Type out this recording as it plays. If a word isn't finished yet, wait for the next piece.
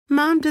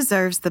Mom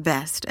deserves the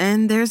best,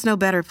 and there's no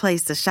better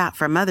place to shop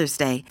for Mother's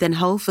Day than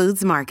Whole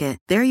Foods Market.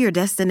 They're your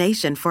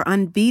destination for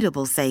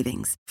unbeatable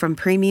savings, from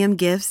premium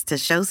gifts to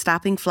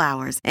show-stopping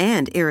flowers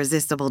and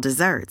irresistible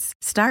desserts.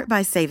 Start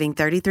by saving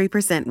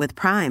 33% with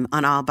Prime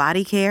on all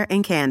body care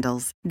and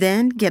candles.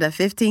 Then get a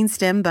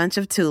 15-stem bunch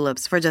of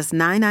tulips for just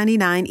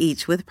 $9.99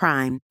 each with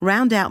Prime.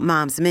 Round out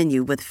Mom's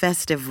menu with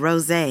festive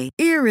rosé,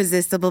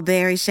 irresistible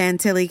berry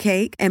chantilly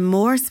cake, and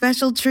more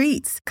special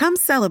treats. Come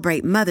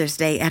celebrate Mother's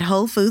Day at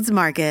Whole Foods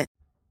Market.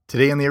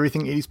 Today on the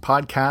Everything 80s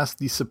podcast,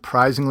 the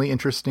surprisingly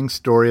interesting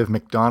story of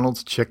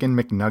McDonald's Chicken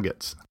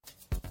McNuggets.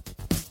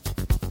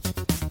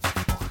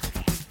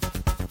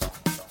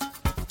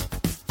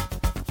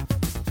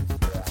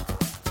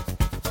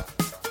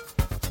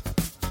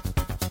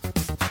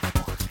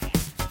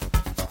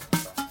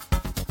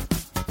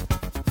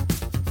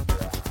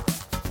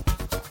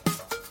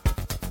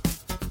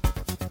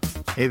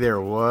 Hey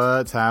there,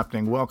 what's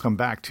happening? Welcome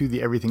back to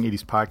the Everything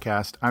 80s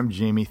podcast. I'm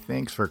Jamie.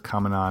 Thanks for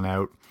coming on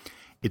out.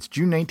 It's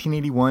June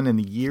 1981 and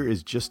the year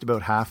is just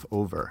about half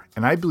over.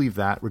 And I believe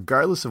that,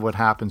 regardless of what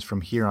happens from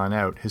here on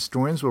out,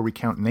 historians will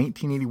recount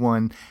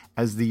 1981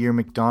 as the year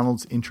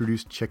McDonald's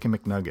introduced Chicken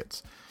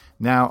McNuggets.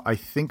 Now, I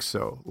think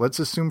so. Let's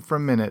assume for a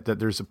minute that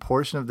there's a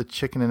portion of the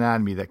chicken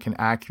anatomy that can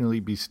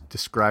accurately be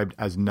described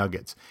as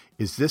nuggets.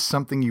 Is this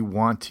something you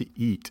want to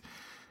eat?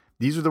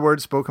 These are the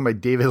words spoken by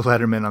David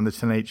Letterman on The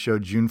Tonight Show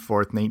June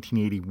 4th,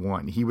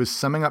 1981. He was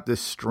summing up this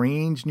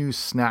strange new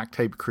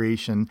snack-type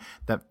creation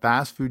that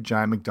fast food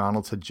giant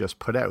McDonald's had just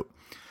put out.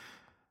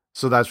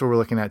 So that's what we're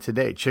looking at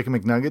today. Chicken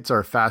McNuggets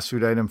are a fast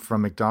food item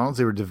from McDonald's.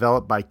 They were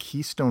developed by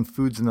Keystone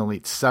Foods in the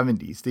late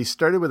 70s. They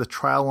started with a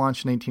trial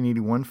launch in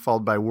 1981,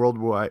 followed by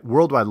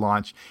worldwide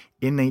launch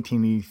in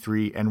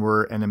 1983, and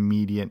were an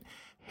immediate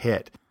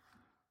hit.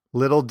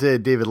 Little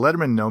did David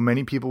Letterman know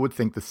many people would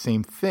think the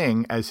same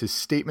thing as his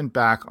statement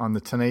back on The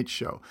Tonight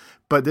Show.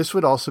 But this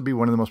would also be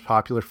one of the most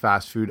popular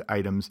fast food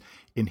items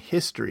in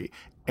history.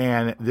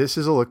 And this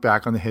is a look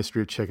back on the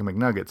history of Chicken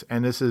McNuggets.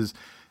 And this is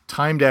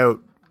timed out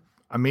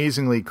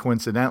amazingly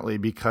coincidentally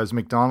because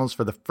McDonald's,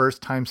 for the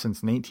first time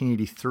since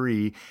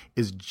 1983,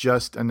 is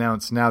just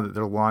announced now that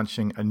they're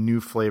launching a new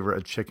flavor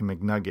of Chicken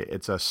McNugget.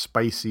 It's a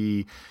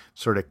spicy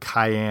sort of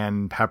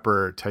cayenne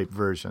pepper type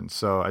version.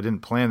 So I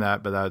didn't plan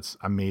that, but that's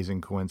amazing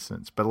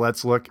coincidence. But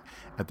let's look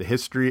at the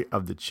history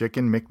of the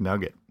Chicken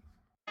McNugget.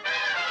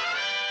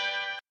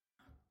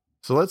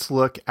 So let's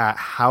look at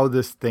how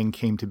this thing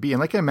came to be. And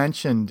like I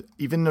mentioned,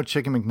 even though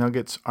Chicken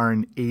McNuggets are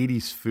an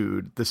 80s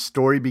food, the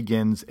story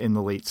begins in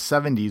the late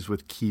 70s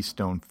with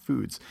Keystone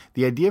Foods.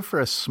 The idea for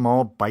a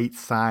small bite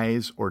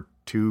size or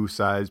two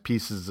size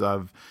pieces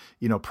of,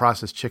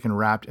 processed chicken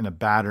wrapped in a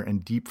batter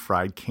and deep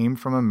fried came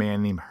from a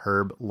man named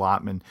Herb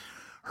Lotman.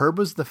 Herb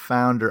was the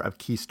founder of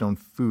Keystone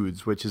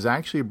Foods, which is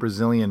actually a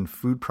Brazilian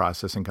food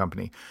processing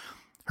company.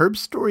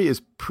 Herb's story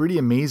is pretty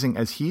amazing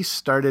as he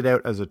started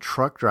out as a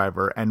truck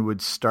driver and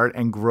would start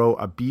and grow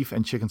a beef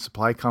and chicken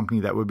supply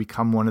company that would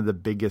become one of the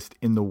biggest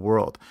in the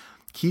world.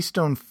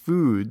 Keystone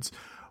Foods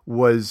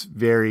was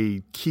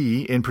very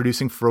key in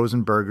producing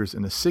frozen burgers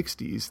in the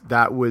 60s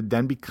that would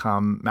then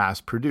become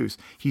mass-produced.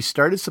 He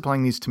started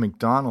supplying these to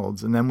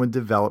McDonald's and then would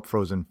develop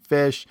frozen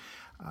fish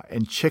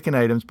and chicken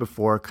items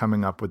before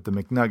coming up with the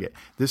McNugget.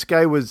 This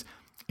guy was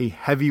a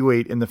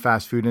heavyweight in the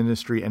fast food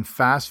industry, and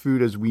fast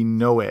food as we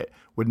know it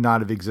would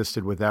not have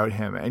existed without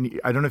him. And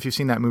I don't know if you've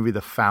seen that movie,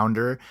 The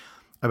Founder,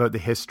 about the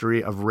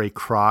history of Ray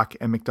Kroc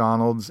and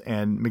McDonald's.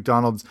 And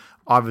McDonald's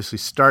obviously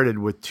started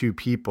with two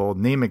people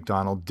named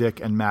McDonald,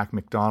 Dick and Mac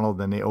McDonald.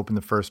 Then they opened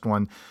the first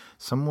one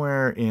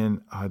somewhere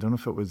in, I don't know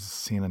if it was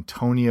San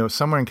Antonio,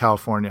 somewhere in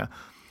California.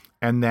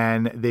 And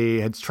then they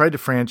had tried to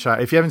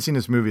franchise. If you haven't seen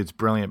this movie, it's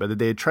brilliant. But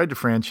they had tried to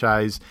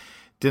franchise,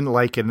 didn't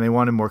like it, and they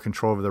wanted more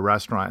control over the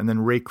restaurant. And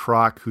then Ray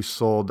Kroc, who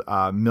sold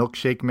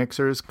milkshake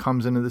mixers,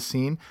 comes into the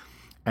scene,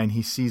 and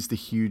he sees the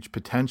huge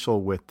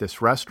potential with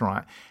this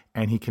restaurant,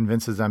 and he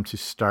convinces them to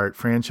start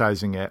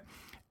franchising it.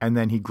 And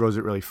then he grows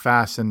it really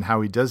fast. And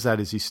how he does that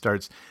is he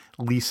starts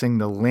leasing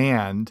the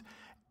land.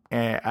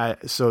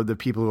 So the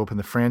people who opened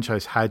the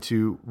franchise had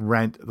to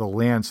rent the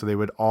land, so they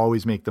would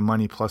always make the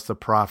money plus the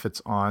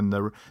profits on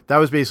that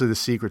was basically the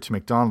secret to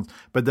McDonald's.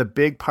 But the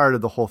big part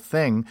of the whole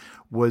thing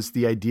was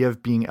the idea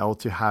of being able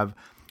to have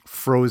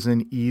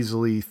frozen,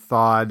 easily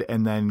thawed,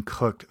 and then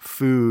cooked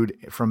food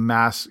from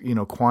mass,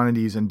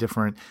 quantities in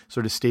different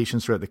sort of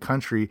stations throughout the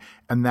country.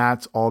 And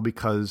that's all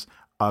because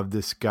of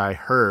this guy,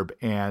 Herb.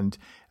 And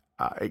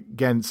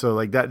again, so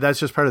like that's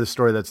just part of the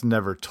story that's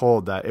never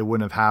told, that it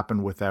wouldn't have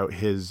happened without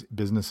his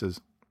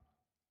businesses.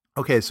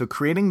 Okay, so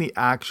creating the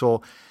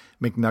actual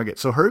McNugget.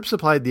 So Herb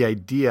supplied the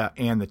idea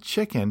and the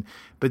chicken,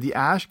 but the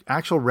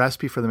actual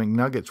recipe for the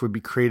McNuggets would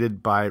be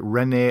created by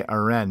René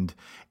Arend.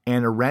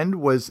 And Arend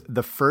was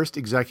the first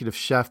executive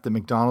chef that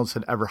McDonald's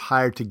had ever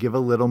hired to give a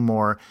little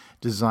more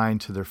design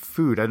to their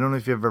food. I don't know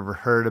if you've ever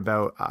heard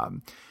about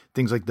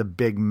things like the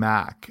Big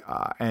Mac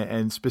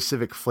and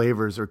specific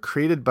flavors are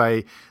created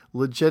by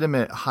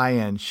legitimate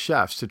high-end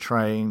chefs to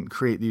try and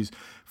create these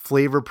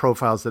flavor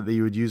profiles that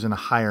they would use in a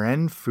higher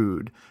end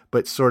food,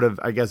 but sort of,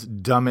 I guess,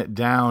 dumb it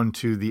down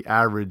to the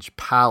average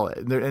palate.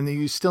 And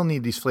you still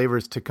need these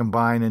flavors to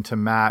combine and to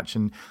match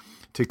and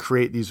to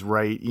create these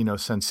right,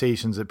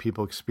 sensations that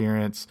people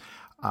experience,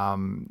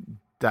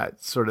 that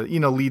sort of,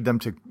 lead them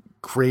to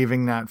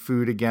craving that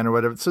food again or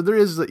whatever. So there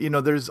is,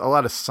 there's a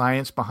lot of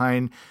science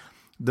behind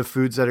the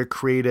foods that are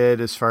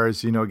created as far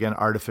as, again,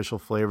 artificial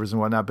flavors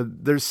and whatnot,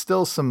 but there's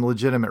still some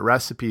legitimate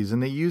recipes,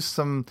 and they use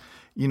some,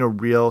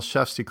 real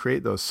chefs to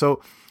create those.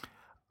 So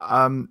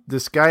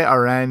this guy,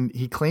 RN,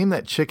 he claimed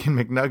that chicken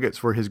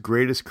McNuggets were his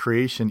greatest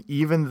creation,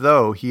 even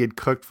though he had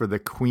cooked for the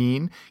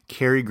Queen,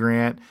 Cary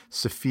Grant,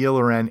 Sophia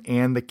Loren,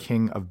 and the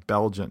King of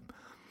Belgium.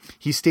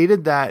 He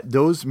stated that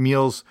those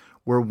meals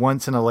were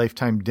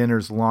once-in-a-lifetime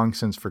dinners long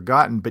since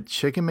forgotten, but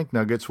chicken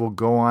McNuggets will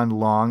go on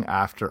long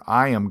after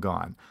I am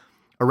gone.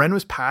 Aren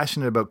was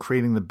passionate about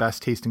creating the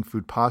best tasting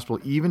food possible,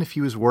 even if he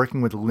was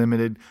working with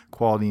limited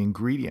quality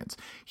ingredients.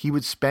 He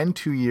would spend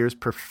 2 years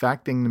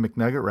perfecting the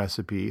McNugget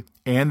recipe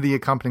and the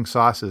accompanying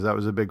sauces, that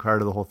was a big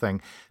part of the whole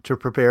thing, to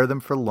prepare them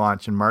for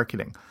launch and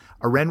marketing.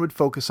 Aren would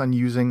focus on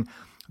using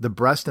the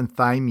breast and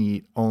thigh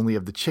meat only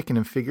of the chicken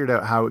and figured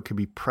out how it could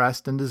be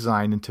pressed and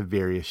designed into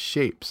various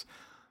shapes.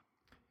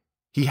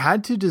 He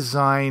had to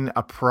design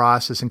a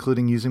process,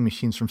 including using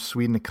machines from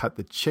Sweden to cut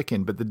the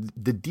chicken, but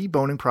the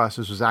deboning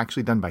process was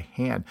actually done by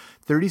hand.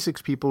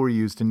 36 people were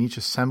used in each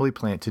assembly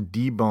plant to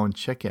debone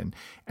chicken,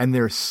 and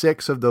there are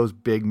 6 of those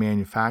big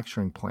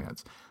manufacturing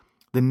plants.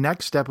 The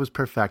next step was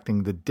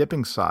perfecting the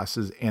dipping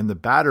sauces and the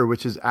batter,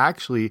 which is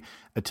actually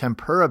a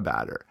tempura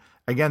batter.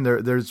 Again,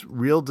 there's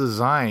real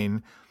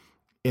design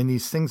in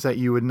these things that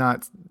you would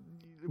not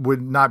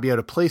be able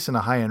to place in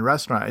a high-end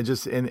restaurant. It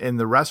just in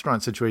the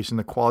restaurant situation,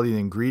 the quality of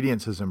the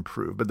ingredients has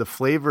improved, but the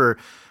flavor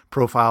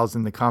profiles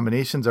and the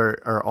combinations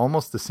are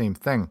almost the same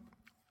thing.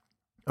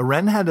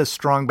 Aren had a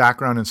strong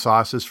background in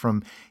sauces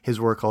from his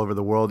work all over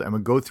the world and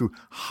would go through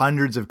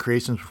hundreds of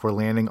creations before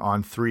landing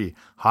on 3: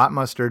 hot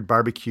mustard,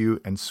 barbecue,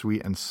 and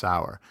sweet and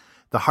sour.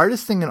 The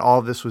hardest thing in all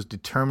of this was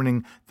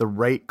determining the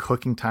right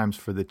cooking times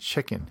for the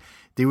chicken.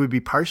 They would be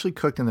partially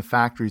cooked in the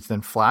factories,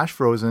 then flash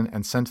frozen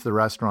and sent to the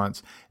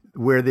restaurants,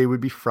 where they would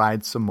be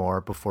fried some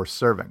more before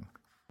serving.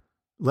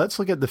 Let's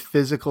look at the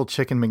physical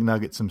chicken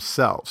McNuggets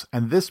themselves.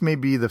 And this may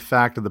be the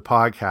fact of the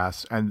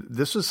podcast. And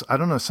this was, I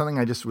don't know, something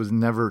I just was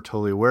never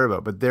totally aware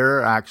about, but there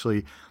are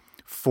actually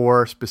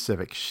 4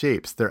 specific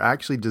shapes. They're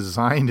actually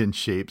designed in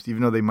shapes,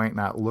 even though they might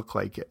not look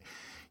like it.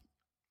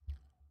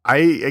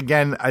 I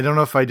don't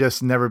know if I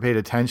just never paid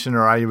attention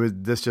or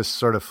this just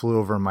sort of flew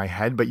over my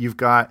head, but you've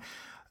got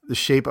the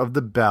shape of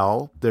the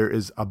bell. There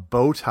is a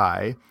bow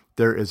tie.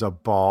 There is a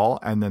ball,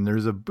 and then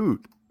there's a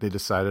boot. They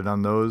decided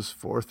on those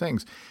 4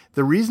 things.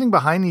 The reasoning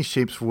behind these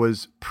shapes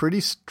was pretty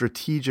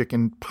strategic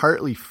and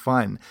partly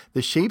fun.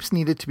 The shapes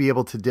needed to be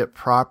able to dip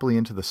properly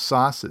into the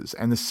sauces,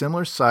 and the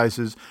similar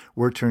sizes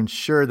were to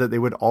ensure that they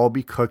would all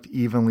be cooked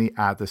evenly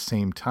at the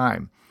same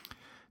time.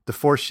 The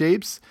 4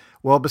 shapes,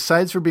 well,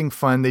 besides for being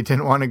fun, they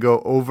didn't want to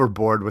go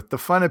overboard with the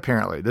fun,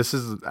 apparently. This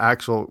is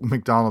actual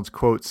McDonald's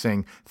quote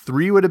saying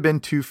 3 would have been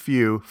too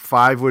few,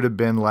 5 would have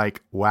been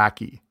like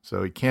wacky.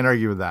 So you can't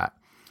argue with that.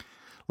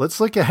 Let's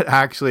look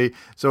at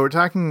so we're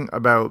talking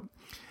about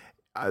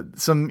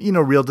some,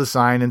 real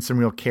design and some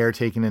real care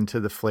taken into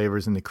the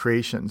flavors and the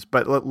creations.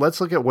 But let's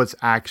look at what's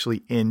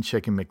actually in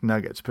Chicken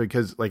McNuggets,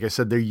 because like I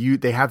said,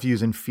 they have to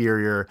use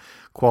inferior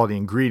quality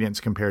ingredients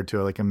compared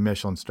to like a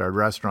Michelin-starred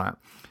restaurant.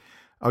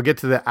 I'll get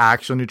to the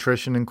actual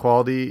nutrition and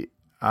quality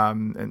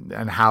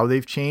and how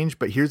they've changed,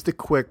 but here's the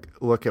quick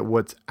look at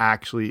what's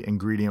actually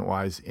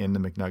ingredient-wise in the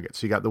McNuggets.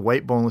 So you got the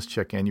white boneless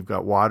chicken, you've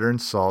got water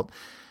and salt,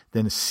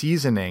 then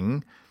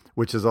seasoning,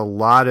 which is a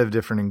lot of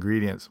different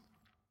ingredients.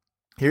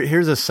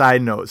 Here's a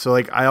side note. So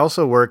like I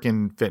also work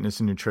in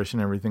fitness and nutrition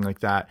and everything like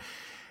that.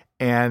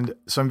 And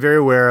so I'm very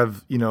aware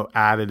of,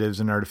 additives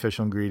and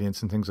artificial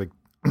ingredients and things like,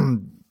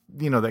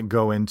 that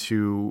go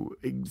into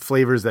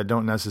flavors that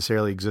don't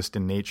necessarily exist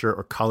in nature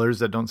or colors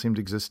that don't seem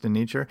to exist in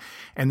nature.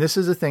 And this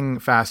is a thing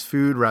fast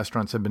food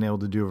restaurants have been able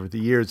to do over the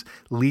years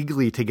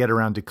legally to get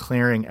around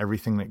declaring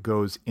everything that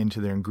goes into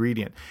their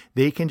ingredient.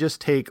 They can just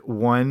take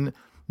one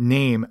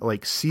name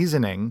like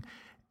seasoning,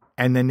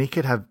 and then they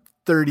could have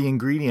 30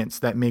 ingredients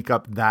that make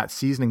up that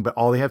seasoning, but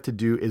all they have to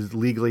do is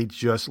legally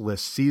just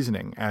list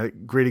seasoning. A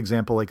great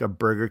example, like a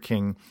Burger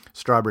King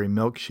strawberry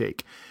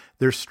milkshake.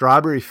 Their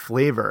strawberry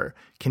flavor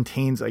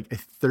contains like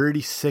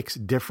 36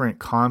 different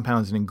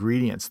compounds and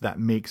ingredients that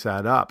makes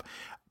that up,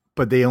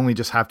 but they only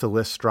just have to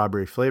list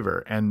strawberry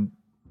flavor. And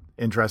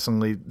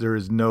interestingly, there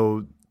is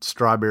no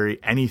strawberry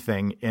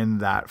anything in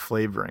that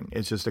flavoring.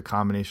 It's just a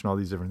combination of all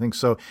these different things.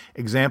 So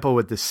example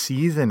with the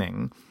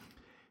seasoning,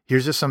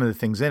 here's just some of the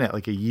things in it,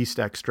 like a yeast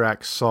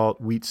extract,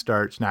 salt, wheat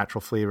starch,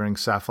 natural flavoring,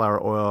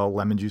 safflower oil,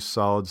 lemon juice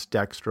solids,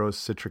 dextrose,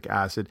 citric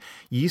acid.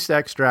 Yeast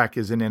extract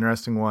is an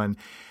interesting one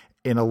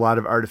in a lot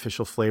of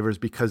artificial flavors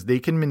because they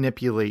can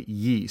manipulate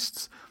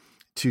yeasts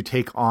to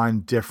take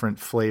on different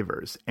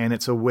flavors. And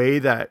it's a way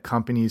that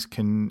companies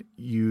can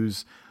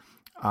use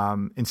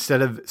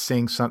instead of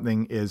saying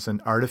something is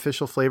an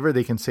artificial flavor,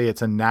 they can say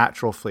it's a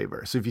natural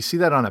flavor. So if you see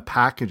that on a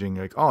packaging,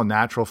 you're like, oh,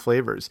 natural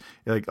flavors.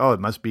 You're like, oh, it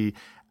must be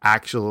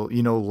actual,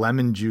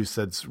 lemon juice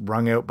that's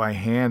wrung out by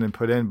hand and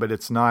put in, but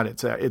it's not.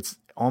 It's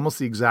almost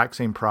the exact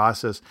same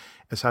process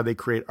as how they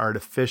create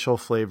artificial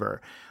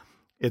flavor.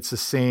 It's the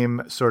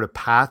same sort of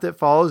path it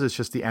follows. It's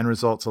just the end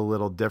result's a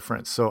little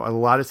different. So a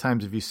lot of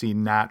times if you see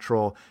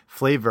natural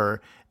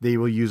flavor, they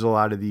will use a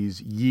lot of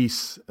these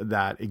yeasts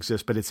that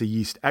exist, but it's a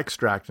yeast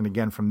extract. And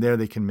again, from there,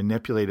 they can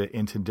manipulate it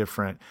into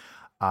different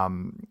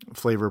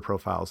flavor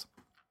profiles.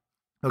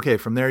 Okay,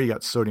 from there, you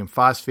got sodium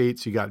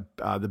phosphates. You got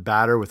the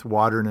batter with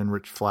water and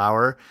enriched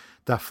flour.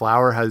 That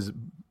flour has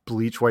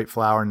bleach white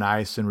flour,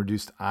 niacin,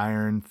 reduced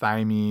iron,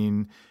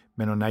 thiamine,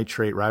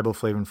 methylnitrate,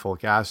 riboflavin,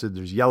 folic acid.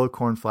 There's yellow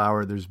corn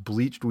flour. There's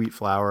bleached wheat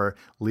flour,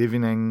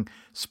 leavening,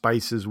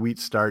 spices, wheat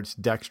starch,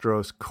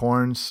 dextrose,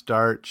 corn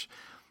starch.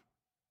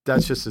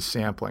 That's just a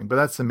sampling, but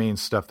that's the main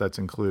stuff that's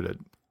included.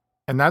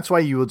 And that's why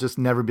you will just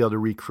never be able to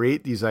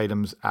recreate these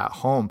items at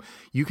home.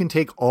 You can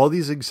take all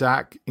these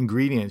exact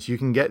ingredients. You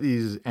can get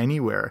these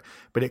anywhere,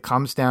 but it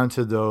comes down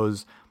to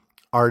those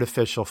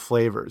artificial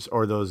flavors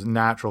or those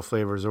natural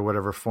flavors or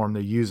whatever form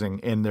they're using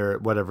in their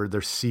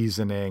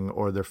seasoning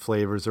or their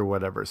flavors or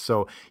whatever.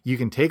 So you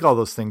can take all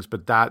those things,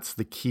 but that's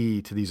the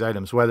key to these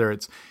items, whether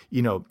it's,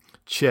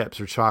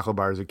 chips or chocolate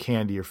bars or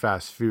candy or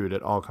fast food,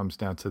 it all comes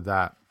down to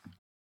that.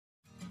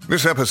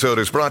 This episode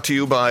is brought to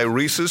you by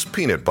Reese's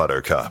Peanut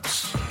Butter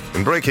Cups.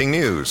 In breaking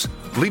news,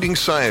 leading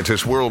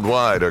scientists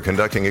worldwide are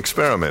conducting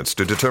experiments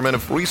to determine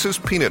if Reese's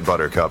Peanut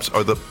Butter Cups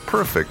are the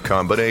perfect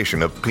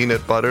combination of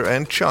peanut butter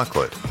and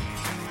chocolate.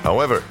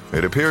 However,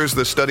 it appears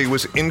the study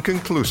was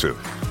inconclusive,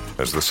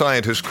 as the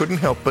scientists couldn't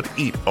help but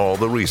eat all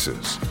the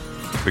Reese's.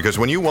 Because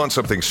when you want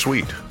something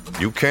sweet,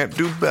 you can't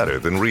do better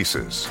than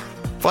Reese's.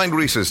 Find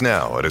Reese's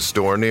now at a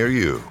store near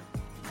you.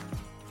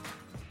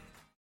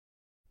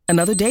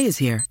 Another day is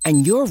here,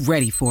 and you're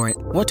ready for it.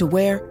 What to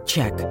wear?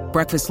 Check.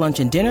 Breakfast, lunch,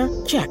 and dinner?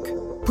 Check.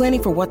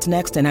 Planning for what's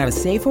next and how to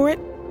save for it?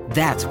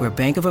 That's where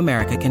Bank of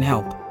America can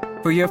help.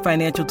 For your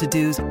financial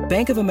to-dos,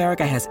 Bank of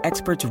America has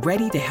experts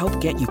ready to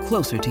help get you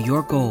closer to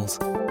your goals.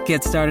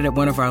 Get started at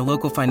one of our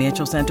local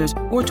financial centers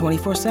or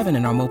 24/7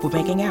 in our mobile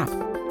banking app.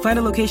 Find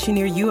a location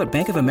near you at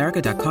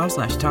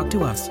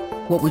bankofamerica.com/talktous.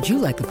 What would you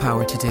like the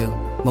power to do?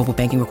 Mobile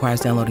banking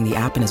requires downloading the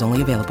app and is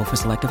only available for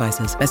select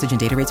devices. Message and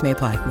data rates may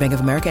apply. Bank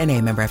of America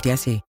N.A., member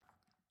FDIC.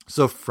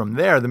 So from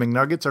there, the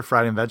McNuggets are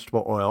fried in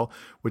vegetable oil,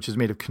 which is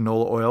made of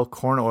canola oil,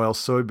 corn oil,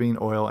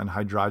 soybean oil, and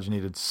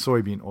hydrogenated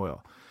soybean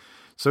oil.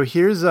 So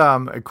here's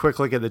a quick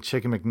look at the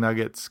Chicken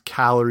McNuggets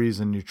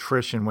calories and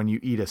nutrition when you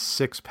eat a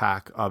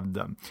 6-pack of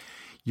them.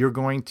 You're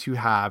going to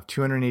have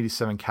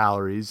 287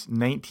 calories,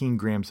 19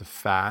 grams of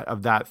fat.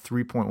 Of that,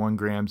 3.1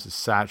 grams is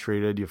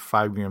saturated. You have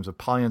 5 grams of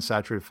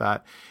polyunsaturated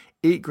fat,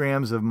 8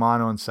 grams of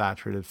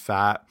monounsaturated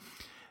fat.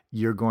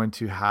 You're going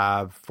to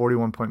have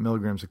 41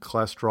 milligrams of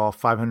cholesterol,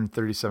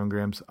 537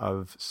 grams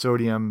of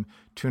sodium,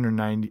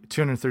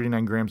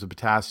 239 grams of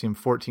potassium,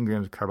 14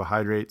 grams of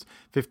carbohydrates,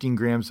 15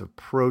 grams of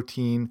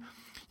protein.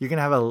 You're going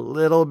to have a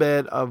little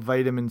bit of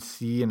vitamin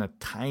C and a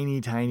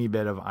tiny, tiny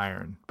bit of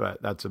iron,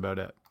 but that's about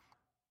it.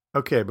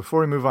 Okay,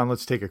 before we move on,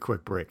 let's take a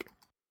quick break.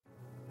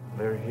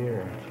 They're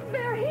here.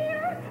 They're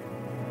here?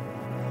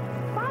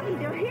 Bobby,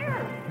 they're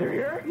here. They're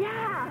here?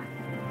 Yeah.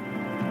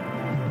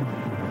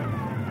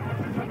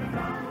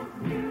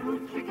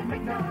 New Chicken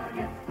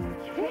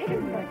McNuggets.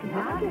 Chicken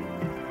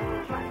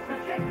McNuggets. Chops of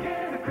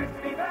chicken, a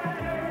crispy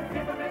batter,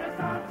 dip 'em in a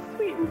sauce.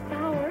 Sweet and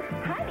sour.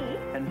 Honey.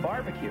 And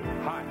barbecue.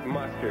 Hot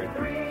mustard.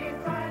 3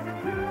 sides of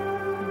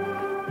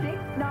 2.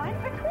 6, 9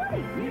 for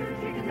 20. New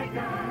Chicken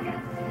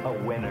McNuggets. A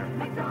winner.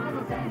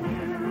 McDonald's and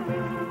you.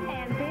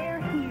 And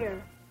they're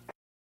here.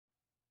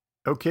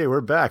 Okay,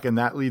 we're back, and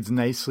that leads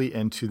nicely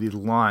into the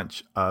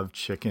launch of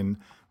Chicken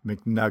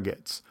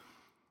McNuggets.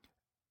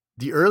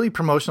 The early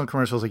promotional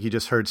commercials, like you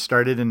just heard,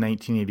 started in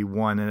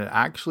 1981, and it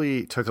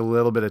actually took a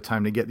little bit of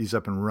time to get these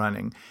up and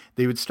running.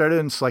 They would start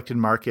in selected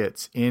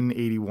markets in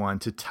 81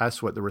 to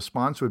test what the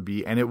response would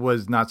be, and it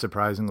was, not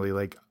surprisingly,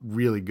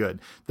 really good.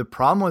 The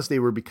problem was they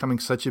were becoming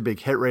such a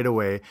big hit right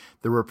away,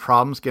 there were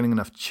problems getting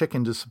enough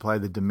chicken to supply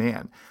the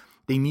demand.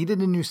 They needed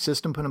a new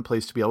system put in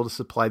place to be able to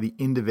supply the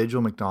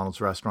individual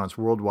McDonald's restaurants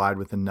worldwide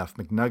with enough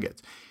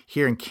McNuggets.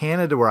 Here in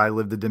Canada, where I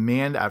live, the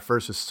demand at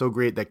first was so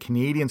great that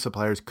Canadian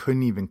suppliers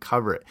couldn't even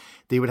cover it.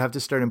 They would have to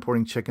start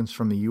importing chickens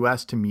from the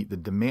U.S. to meet the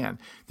demand.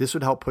 This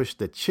would help push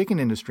the chicken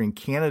industry in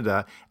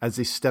Canada as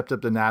they stepped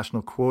up the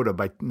national quota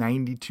by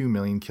 92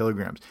 million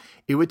kilograms.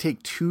 It would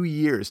take 2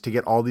 years to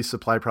get all these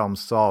supply problems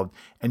solved,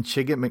 and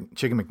Chicken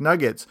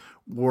McNuggets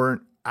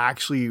weren't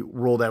actually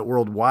rolled out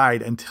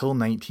worldwide until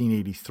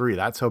 1983.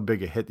 That's how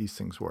big a hit these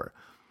things were.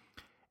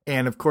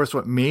 And of course,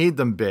 what made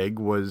them big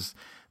was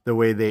the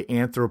way they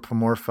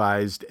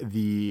anthropomorphized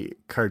the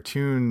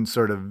cartoon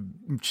sort of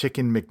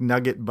Chicken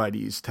McNugget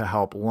buddies to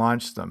help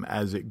launch them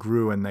as it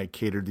grew, and they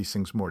catered these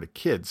things more to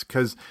kids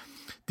because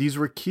these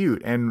were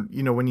cute. And,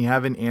 when you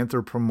have an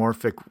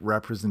anthropomorphic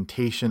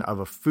representation of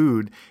a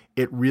food,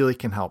 it really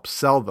can help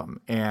sell them.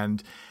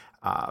 And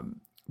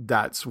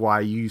that's why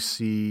you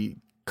see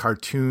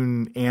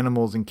cartoon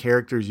animals and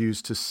characters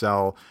used to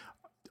sell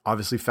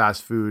obviously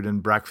fast food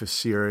and breakfast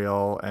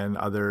cereal and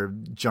other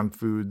junk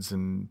foods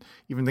and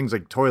even things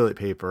like toilet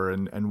paper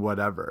and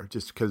whatever,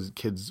 just because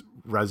kids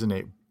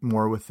resonate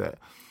more with it.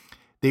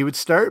 They would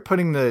start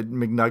putting the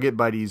McNugget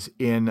Buddies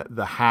in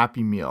the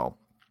Happy Meal,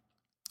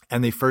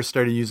 and they first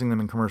started using them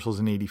in commercials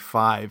in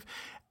 85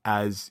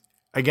 as,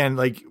 again,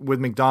 like with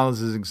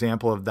McDonald's as an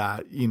example of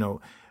that,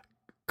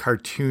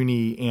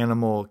 cartoony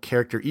animal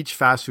character. Each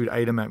fast food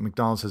item at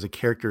McDonald's has a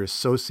character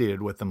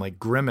associated with them, like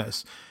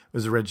Grimace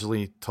was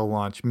originally to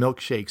launch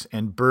milkshakes,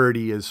 and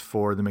Birdie is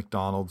for the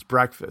McDonald's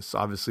breakfast,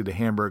 obviously the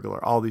Hamburglar,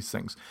 all these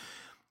things.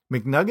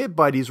 McNugget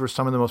Buddies were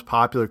some of the most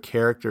popular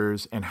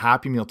characters and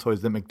Happy Meal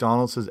toys that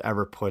McDonald's has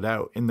ever put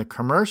out. In the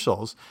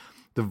commercials,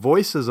 the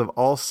voices of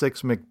all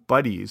 6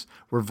 McBuddies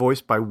were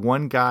voiced by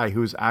one guy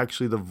who is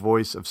actually the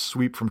voice of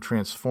Sweep from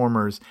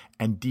Transformers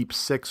and Deep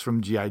Six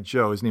from G.I.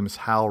 Joe. His name is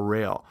Hal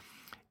Rail.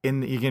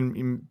 You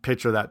can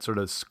picture that sort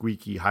of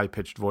squeaky,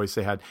 high-pitched voice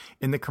they had.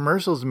 In the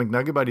commercials, the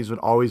McNugget Buddies would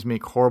always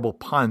make horrible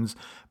puns,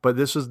 but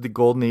this was the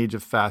golden age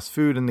of fast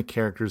food and the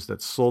characters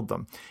that sold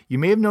them. You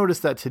may have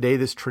noticed that today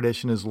this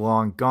tradition is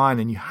long gone,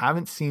 and you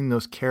haven't seen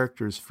those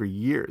characters for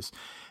years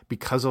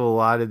because of a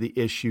lot of the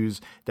issues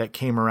that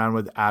came around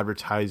with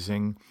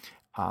advertising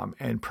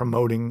and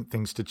promoting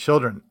things to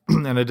children.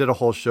 And I did a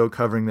whole show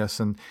covering this,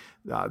 and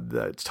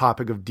the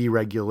topic of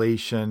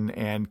deregulation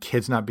and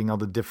kids not being able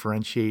to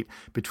differentiate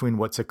between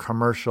what's a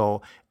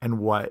commercial and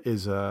what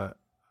is an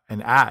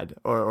ad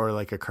or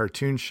like a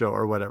cartoon show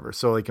or whatever.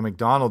 So like a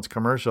McDonald's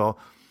commercial,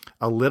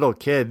 a little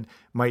kid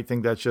might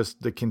think that's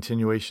just the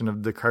continuation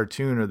of the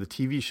cartoon or the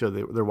TV show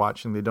they're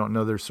watching. They don't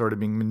know they're sort of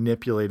being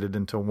manipulated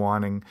into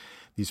wanting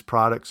these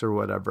products or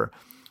whatever.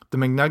 The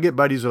McNugget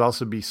Buddies would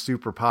also be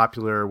super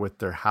popular with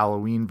their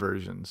Halloween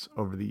versions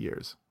over the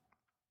years.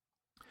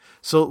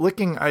 So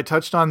I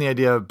touched on the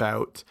idea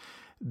about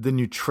the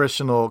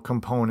nutritional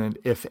component,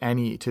 if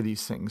any, to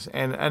these things.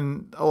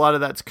 And a lot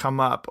of that's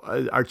come up.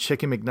 Are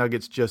chicken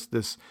McNuggets just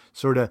this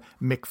sort of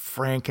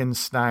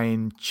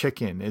McFrankenstein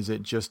chicken? Is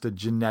it just a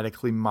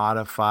genetically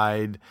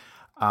modified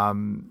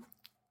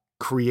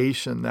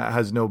creation that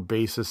has no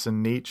basis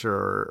in nature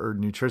or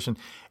nutrition?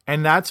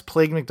 And that's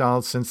plagued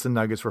McDonald's since the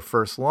nuggets were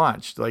first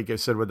launched, like I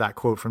said, with that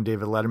quote from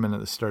David Letterman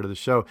at the start of the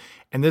show.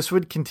 And this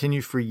would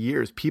continue for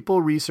years.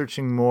 People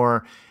researching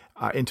more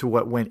into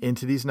what went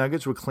into these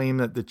nuggets would claim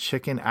that the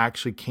chicken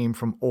actually came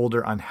from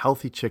older,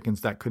 unhealthy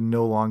chickens that could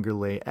no longer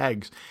lay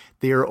eggs.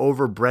 They are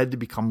overbred to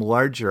become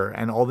larger,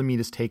 and all the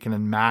meat is taken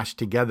and mashed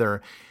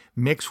together,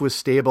 mixed with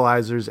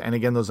stabilizers and,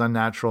 again, those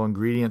unnatural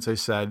ingredients I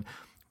said,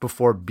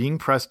 before being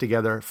pressed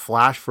together,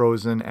 flash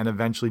frozen, and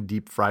eventually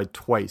deep fried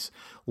twice.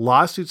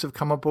 Lawsuits have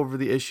come up over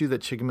the issue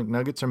that chicken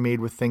McNuggets are made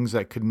with things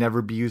that could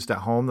never be used at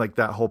home, like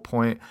that whole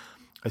point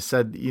I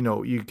said,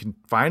 you can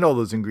find all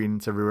those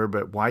ingredients everywhere,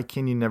 but why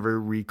can you never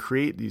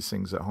recreate these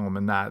things at home?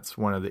 And that's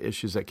one of the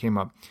issues that came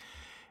up.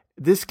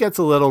 This gets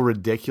a little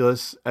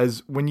ridiculous,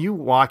 as when you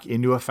walk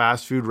into a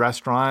fast food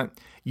restaurant,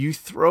 you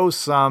throw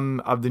some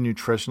of the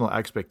nutritional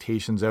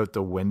expectations out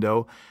the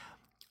window.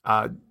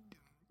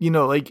 You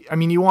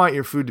want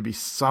your food to be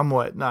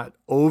somewhat, not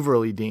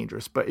overly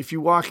dangerous, but if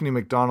you walk into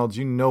McDonald's,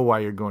 you know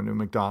why you're going to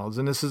McDonald's.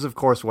 And this is, of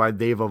course, why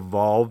they've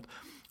evolved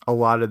a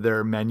lot of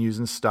their menus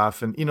and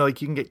stuff. And, you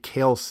can get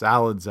kale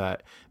salads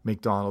at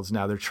McDonald's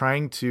now. They're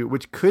trying to,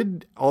 which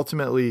could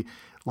ultimately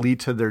lead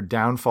to their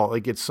downfall.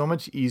 Like, it's so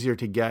much easier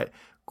to get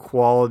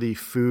quality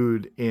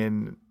food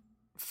in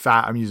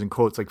I'm using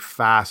quotes, like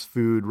fast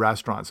food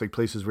restaurants, like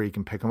places where you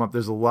can pick them up.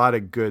 There's a lot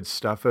of good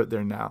stuff out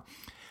there now.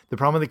 The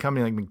problem with a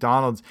company like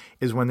McDonald's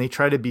is when they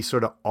try to be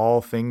sort of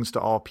all things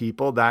to all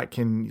people, that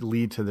can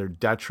lead to their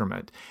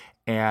detriment.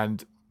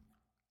 And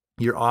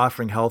you're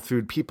offering health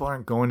food. People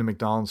aren't going to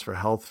McDonald's for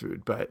health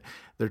food, but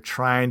they're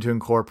trying to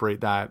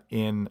incorporate that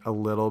in a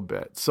little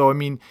bit. So,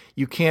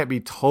 you can't be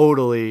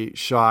totally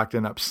shocked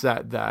and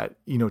upset that,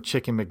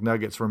 chicken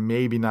McNuggets were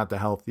maybe not the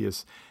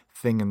healthiest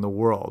thing in the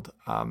world.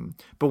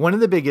 But one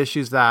of the big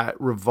issues that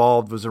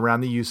revolved was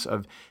around the use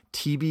of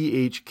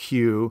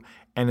TBHQ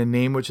and a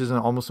name which is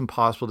almost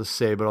impossible to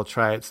say, but I'll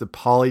try it. It's the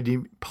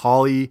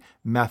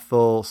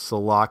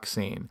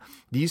polymethylsiloxane.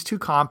 These two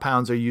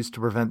compounds are used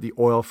to prevent the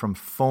oil from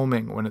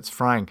foaming when it's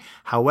frying.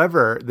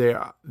 However,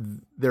 there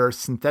are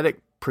synthetic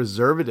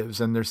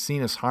preservatives and they're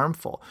seen as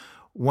harmful.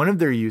 One of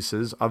their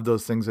uses of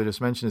those things I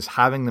just mentioned is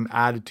having them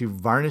added to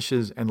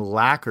varnishes and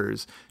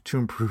lacquers to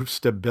improve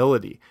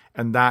stability.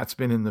 And that's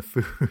been in the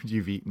food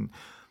you've eaten.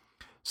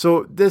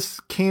 So this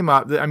came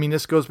up,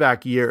 this goes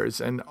back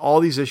years, and all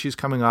these issues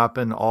coming up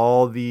and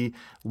all the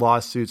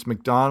lawsuits,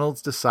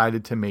 McDonald's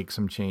decided to make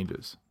some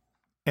changes.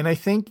 And I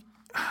think,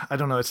 I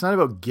don't know, it's not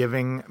about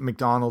giving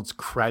McDonald's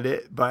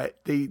credit, but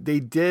they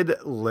did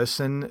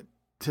listen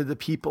to the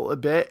people a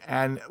bit.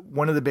 And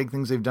one of the big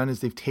things they've done is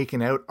they've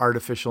taken out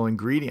artificial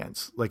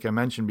ingredients, like I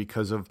mentioned,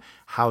 because of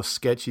how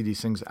sketchy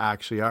these things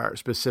actually are,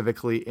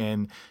 specifically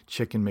in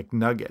Chicken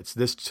McNuggets.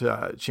 This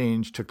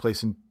change took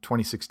place in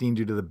 2016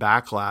 due to the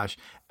backlash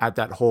at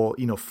that whole,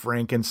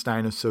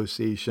 Frankenstein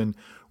association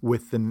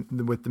with the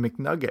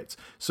McNuggets.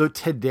 So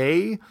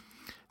today,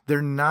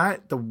 they're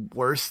not the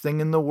worst thing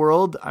in the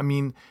world. I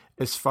mean,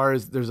 as far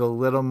as there's a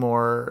little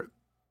more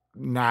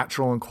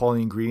natural and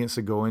quality ingredients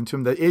that go into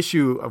them. The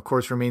issue, of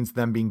course, remains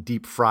them being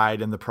deep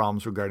fried and the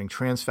problems regarding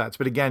trans fats.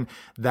 But again,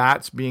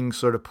 that's being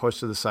sort of pushed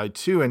to the side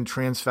too. And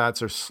trans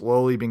fats are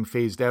slowly being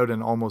phased out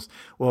and almost,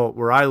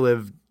 where I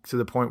live, to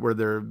the point where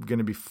they're going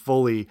to be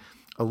fully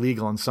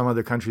illegal. And some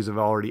other countries have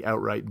already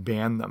outright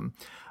banned them.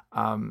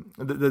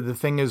 The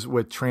thing is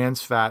with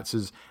trans fats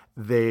is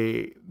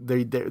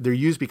they're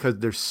used because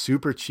they're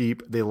super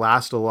cheap. They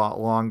last a lot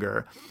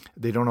longer.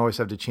 They don't always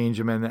have to change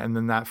them. And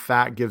then that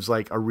fat gives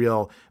like a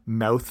real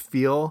mouth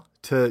feel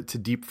to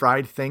deep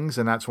fried things.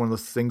 And that's one of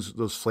those things,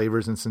 those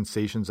flavors and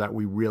sensations that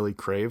we really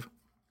crave.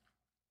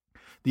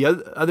 The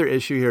other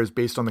issue here is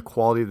based on the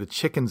quality of the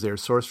chickens they're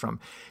sourced from.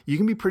 You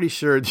can be pretty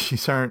sure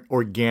these aren't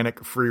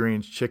organic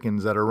free-range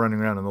chickens that are running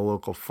around in the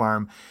local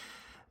farm.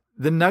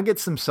 The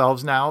nuggets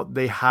themselves now,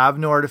 they have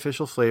no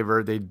artificial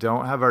flavor. They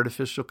don't have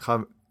artificial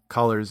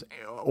colors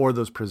or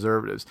those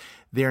preservatives.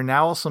 They are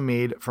now also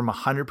made from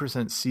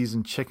 100%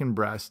 seasoned chicken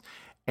breast.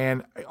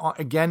 And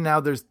again, now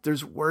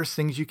there's worse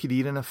things you could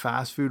eat in a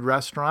fast food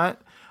restaurant.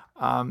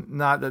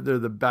 Not that they're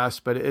the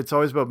best, but it's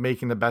always about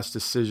making the best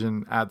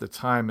decision at the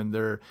time.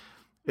 And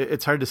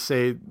it's hard to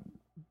say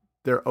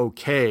they're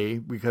okay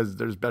because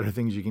there's better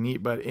things you can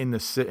eat, but in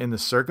the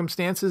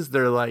circumstances,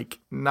 they're like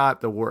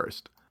not the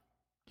worst.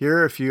 Here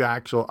are a few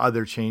actual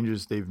other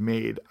changes they've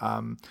made.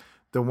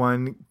 The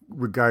one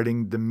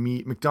regarding the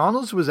meat,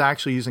 McDonald's was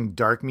actually using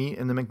dark meat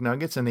in the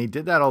McNuggets, and they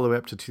did that all the way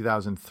up to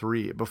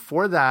 2003.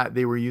 Before that,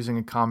 they were using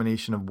a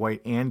combination of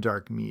white and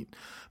dark meat,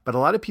 but a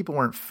lot of people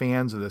weren't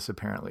fans of this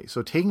apparently.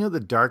 So taking out the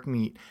dark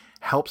meat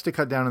helps to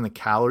cut down on the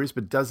calories,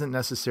 but doesn't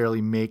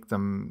necessarily make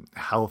them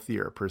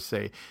healthier per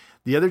se.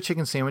 The other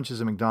chicken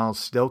sandwiches at McDonald's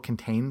still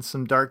contain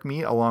some dark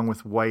meat along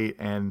with white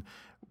and,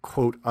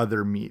 quote,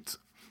 other meats.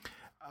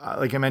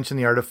 Like I mentioned,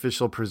 the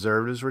artificial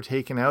preservatives were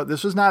taken out.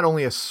 This was not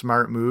only a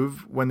smart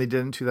move when they did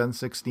it in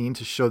 2016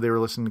 to show they were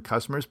listening to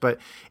customers, but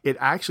it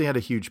actually had a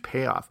huge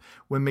payoff.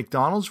 When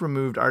McDonald's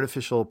removed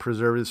artificial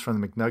preservatives from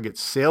the McNuggets,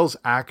 sales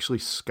actually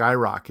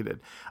skyrocketed.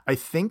 I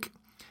think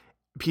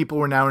people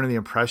were now under the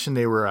impression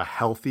they were a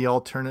healthy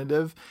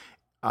alternative.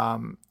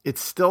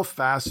 It's still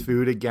fast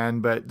food again,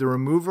 but the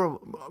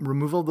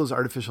removal of those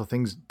artificial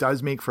things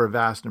does make for a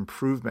vast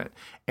improvement.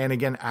 And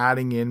again,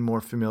 adding in more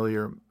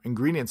familiar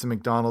ingredients, and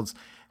McDonald's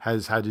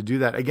has had to do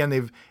that.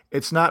 Again,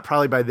 it's not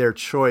probably by their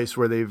choice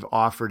where they've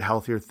offered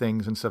healthier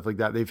things and stuff like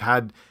that. They've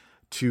had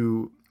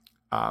to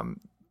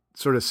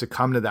sort of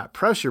succumb to that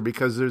pressure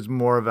because there's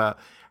more of a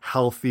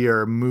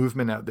healthier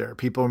movement out there.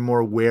 People are more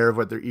aware of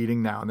what they're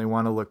eating now, and they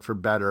want to look for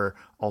better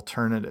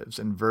alternatives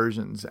and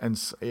versions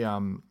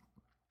and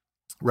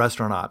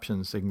restaurant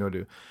options they can go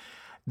to.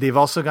 They've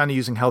also gone to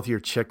using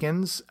healthier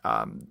chickens.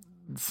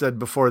 Said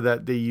before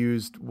that they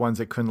used ones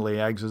that couldn't lay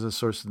eggs as a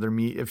source of their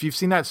meat. If you've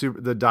seen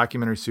the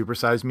documentary Super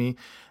Size Me,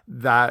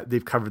 that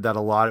they've covered that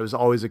a lot. It was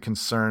always a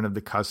concern of the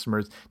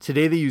customers.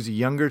 Today they use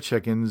younger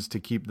chickens to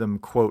keep them,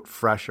 quote,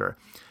 fresher.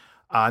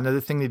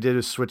 Another thing they did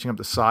is switching up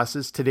the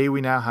sauces. Today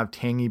we now have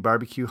tangy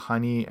barbecue,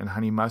 honey, and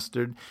honey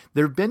mustard.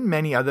 There have been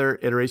many other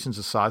iterations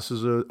of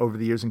sauces over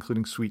the years,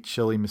 including sweet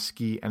chili,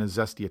 mesquite, and a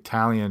zesty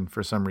Italian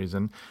for some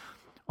reason.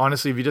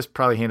 Honestly, if you just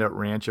probably hand out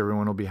ranch,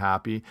 everyone will be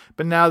happy.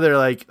 But now they're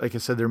like I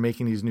said, they're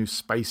making these new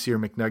spicier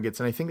McNuggets.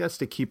 And I think that's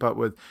to keep up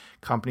with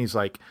companies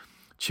like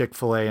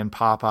Chick-fil-A and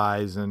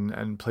Popeyes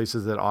and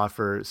places that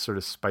offer sort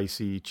of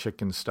spicy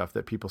chicken stuff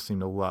that people seem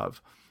to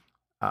love.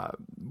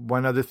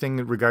 One other thing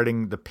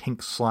regarding the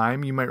pink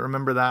slime, you might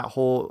remember that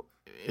whole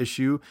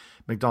issue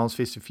McDonald's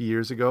faced a few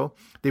years ago.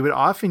 They would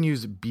often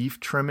use beef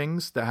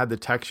trimmings that had the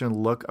texture and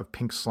look of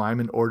pink slime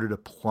in order to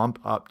plump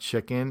up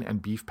chicken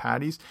and beef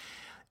patties.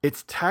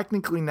 It's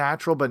technically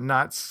natural, but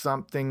not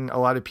something a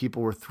lot of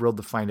people were thrilled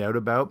to find out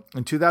about.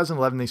 In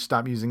 2011, they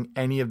stopped using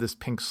any of this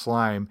pink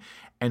slime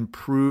and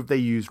proved they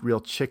used real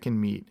chicken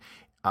meat.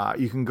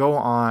 You can go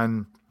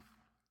on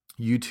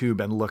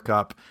YouTube and look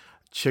up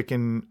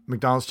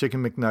McDonald's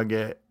Chicken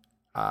McNugget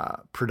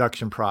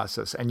production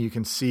process, and you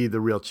can see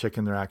the real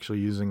chicken they're actually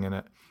using in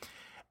it.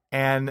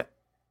 And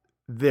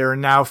there are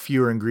now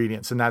fewer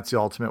ingredients, and that's the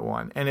ultimate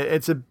one. And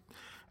it's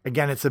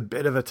a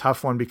bit of a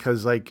tough one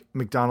because like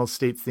McDonald's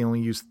states they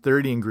only use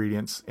 30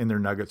 ingredients in their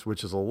nuggets,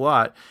 which is a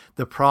lot.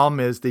 The problem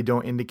is they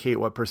don't indicate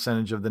what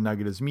percentage of the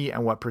nugget is meat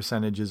and what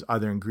percentage is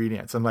other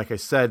ingredients. And like I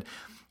said,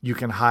 you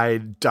can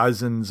hide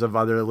dozens of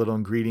other little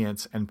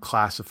ingredients and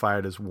classify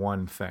it as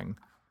one thing.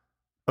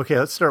 Okay,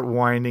 let's start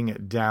winding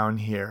it down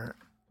here.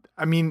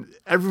 I mean,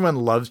 everyone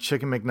loves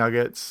Chicken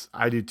McNuggets.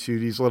 I do too.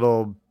 These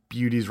little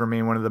beauties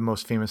remain one of the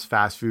most famous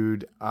fast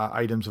food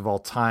items of all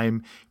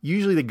time.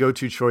 Usually the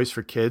go-to choice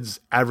for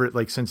kids ever,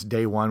 like since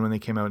day one when they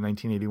came out in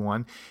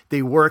 1981.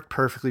 They worked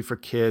perfectly for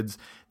kids.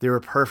 They were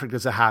perfect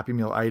as a Happy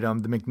Meal item.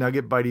 The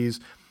McNugget Buddies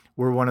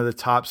were one of the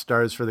top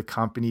stars for the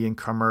company in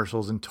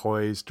commercials and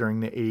toys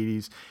during the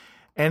 80s.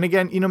 And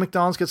again,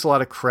 McDonald's gets a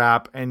lot of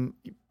crap, and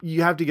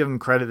you have to give them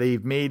credit.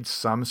 They've made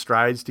some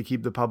strides to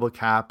keep the public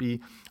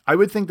happy. I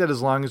would think that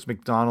as long as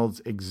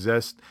McDonald's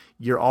exists,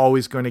 you're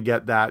always going to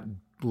get that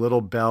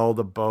little bell,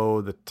 the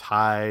bow, the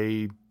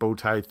bow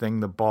tie thing,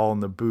 the ball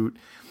and the boot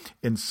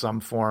in some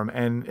form.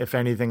 And if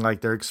anything,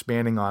 like they're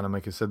expanding on them.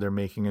 Like I said, they're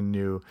making a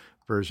new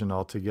version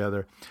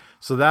altogether.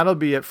 So that'll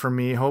be it for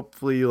me.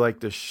 Hopefully you like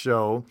the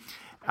show.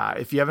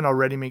 If you haven't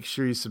already, make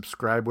sure you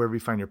subscribe wherever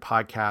you find your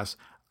podcasts.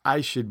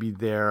 I should be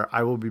there.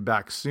 I will be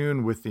back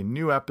soon with a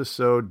new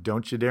episode.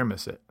 Don't you dare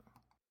miss it.